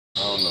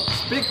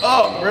Speak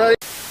up, bro.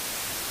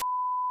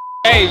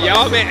 Hey,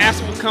 y'all been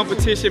asking for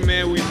competition,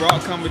 man. We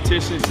brought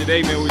competition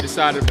today, man. We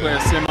decided to play a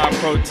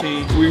semi-pro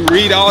team. We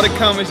read all the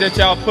comments that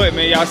y'all put,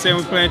 man. Y'all saying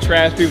we playing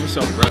trash people,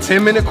 so bro.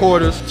 10-minute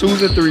quarters,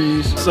 2s and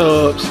 3s,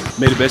 subs.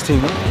 May the best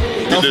team win.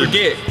 Don't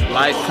forget,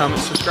 like, comment,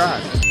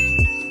 subscribe.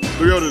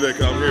 3 other that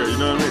come here, you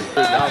know what I mean?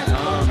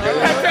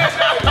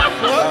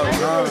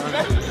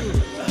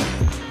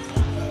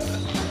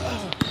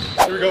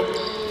 Here we go.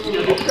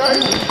 Okay,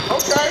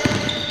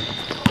 okay.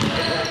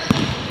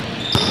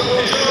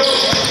 Hey,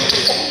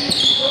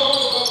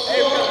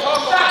 we're gonna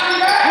talk about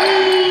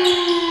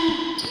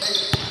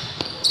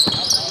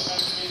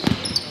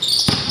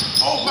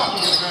oh my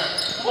goodness.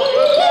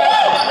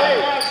 Hey,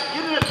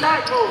 get in the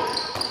attack mode.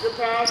 Good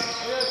pass.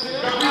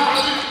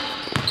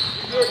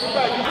 Good, come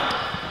back.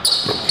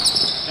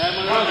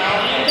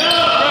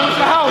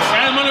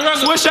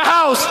 Switch your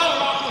house.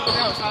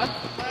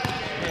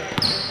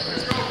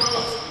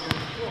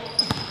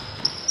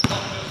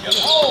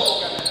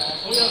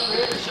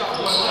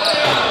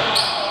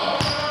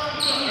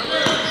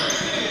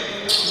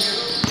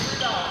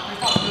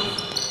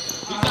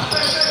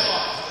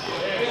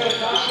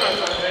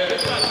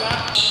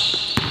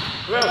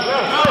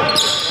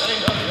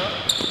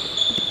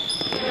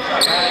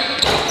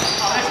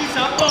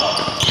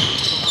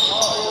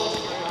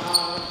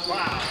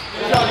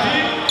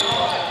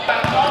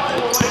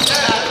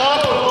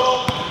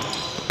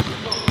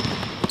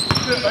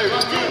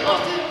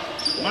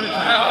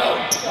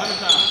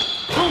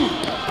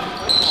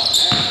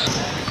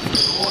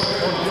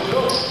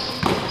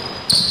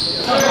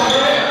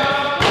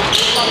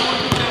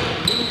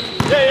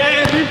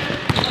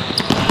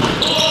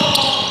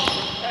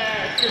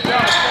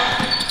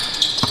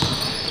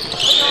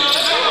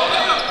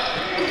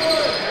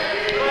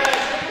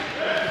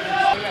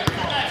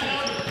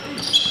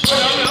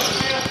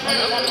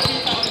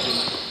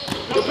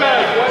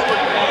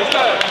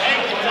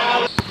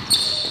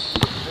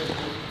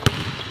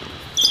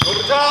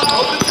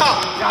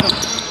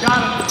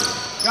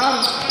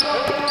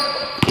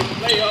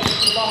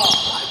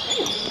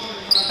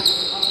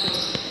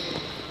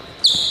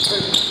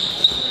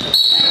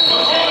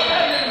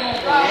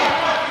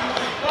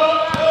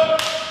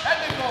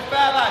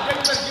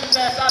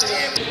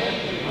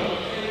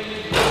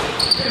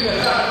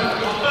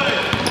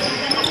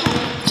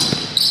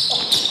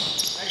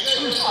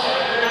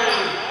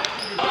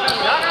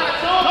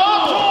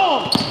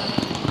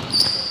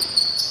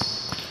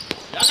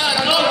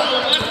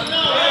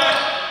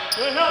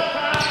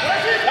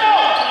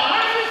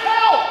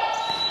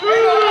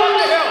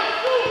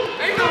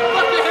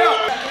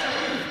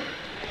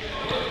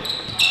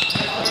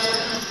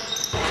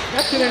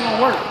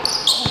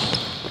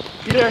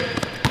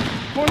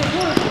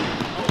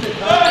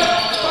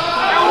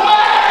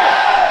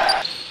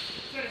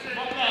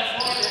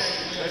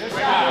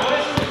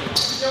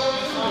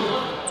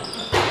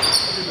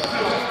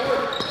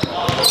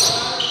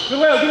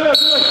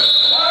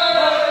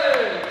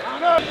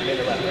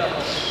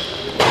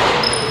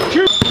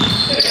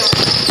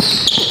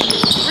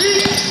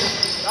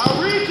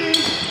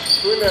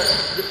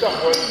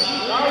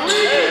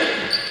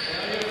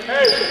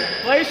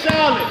 Play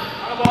solid.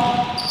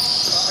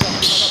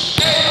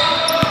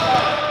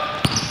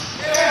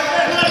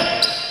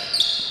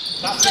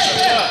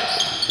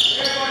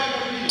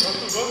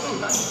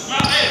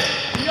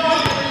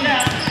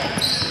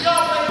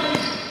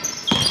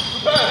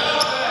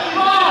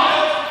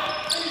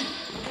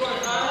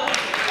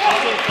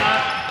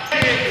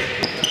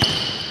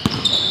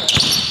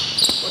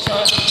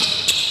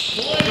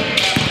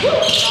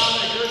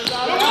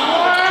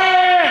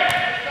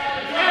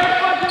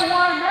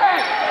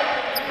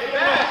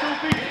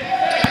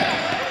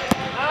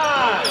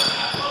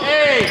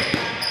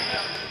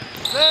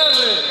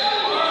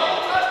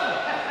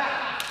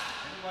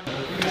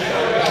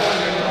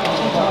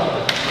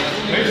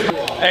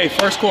 Hey,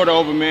 first quarter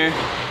over, man.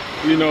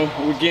 You know,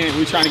 we're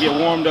trying to get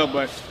warmed up,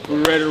 but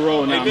we're ready to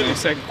roll now, man.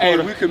 Second quarter.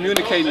 Hey, we're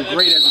communicating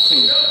great as a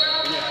team.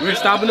 We're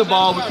stopping the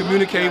ball, we're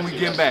communicating, we're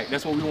getting back.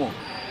 That's what we want.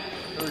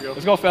 Here we go.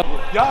 Let's go, fella.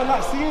 Y'all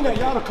not seeing that.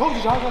 Y'all the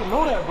coaches. Y'all gotta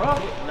know that, bro.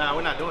 Nah,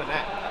 we're not doing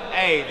that.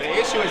 Hey, the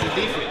issue is the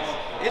defense.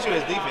 The issue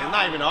is defense,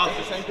 not even the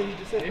offense. Same thing you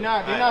just said. They're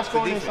not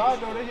scoring inside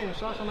though. They're hitting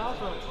shots on the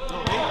outside.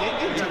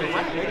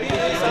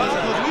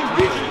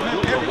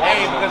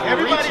 Hey, because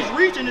Everybody's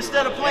reaching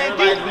instead of playing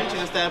everybody's defense.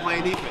 reaching instead of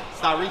playing defense.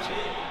 Stop reaching.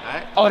 All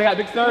right. Oh, they got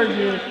Big Surge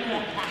here. As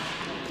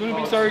soon as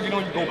Big Surge get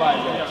on, you go by it.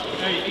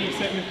 Hey,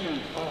 7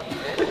 minutes.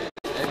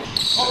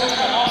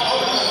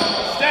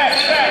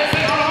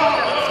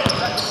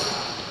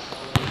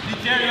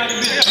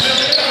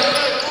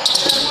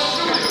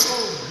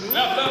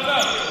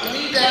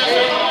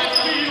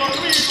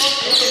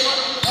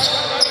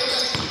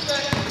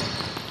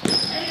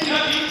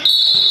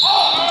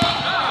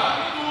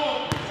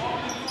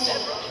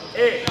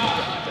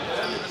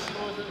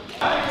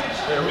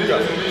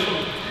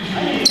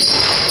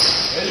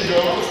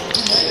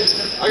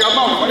 I got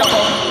mom.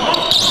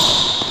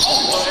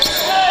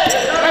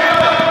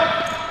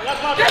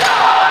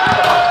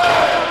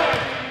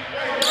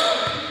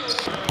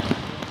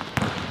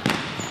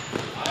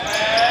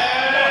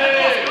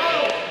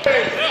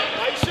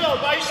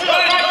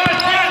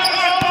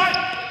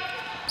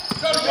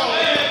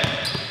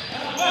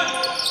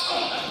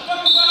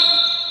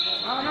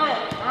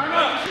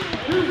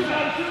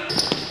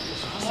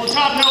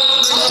 top help.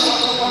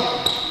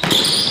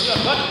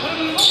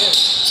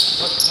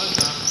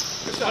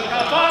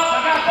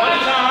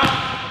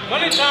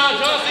 Money time,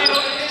 John Cena.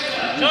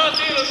 John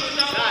Cena.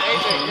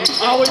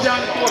 All the way down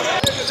the court.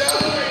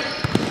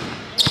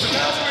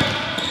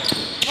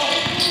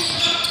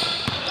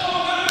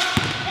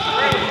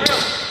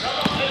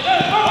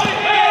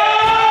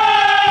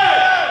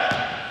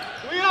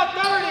 We up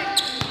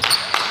 30.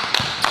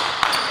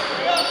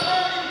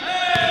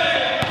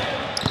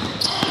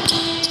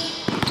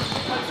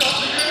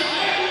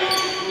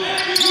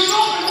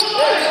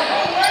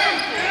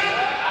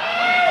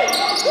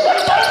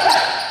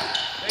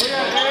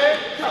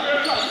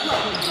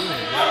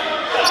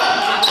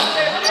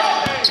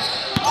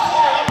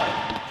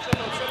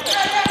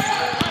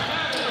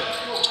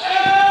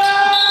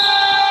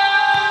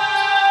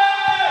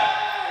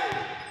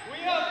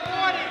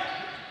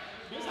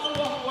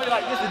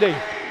 Yesterday.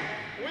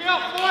 We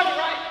up 40,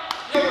 right?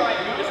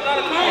 It's a lot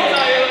of cones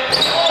out here.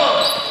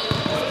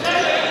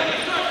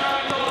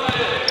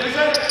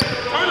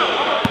 Turn up.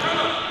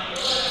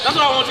 That's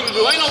what I want you to do.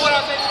 Ain't no what I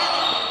say.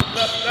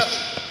 Left.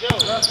 Yo,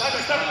 come on.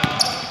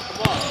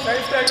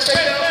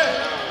 Stay down.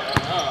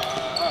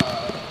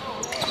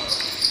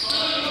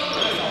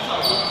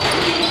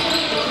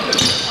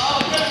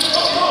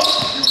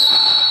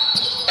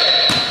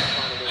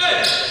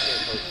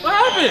 What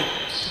happened?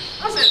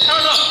 I said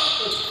turn up.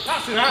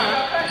 That's it,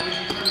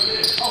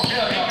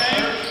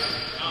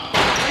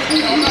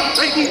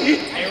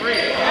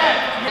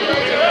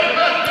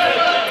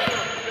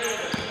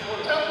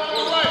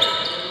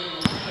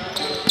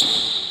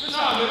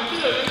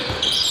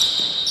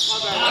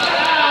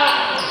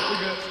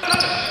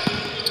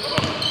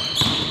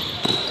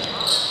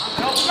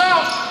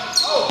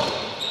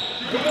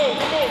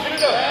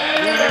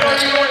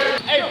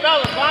 Hey,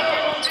 fellas, lock in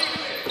on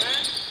defense,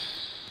 man.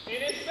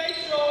 It is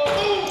facial.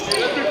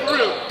 Let's be for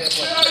real.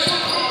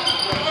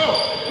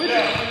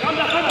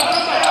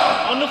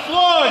 On the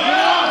floor, get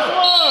on the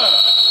floor.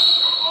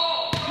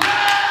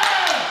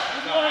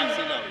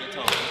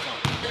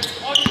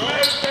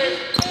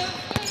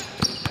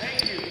 Thank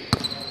you.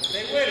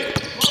 Stay with it.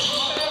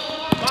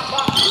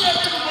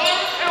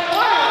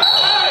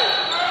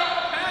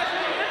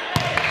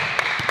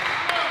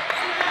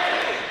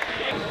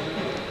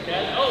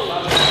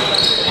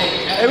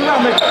 Hey, we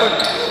gotta make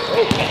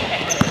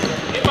it.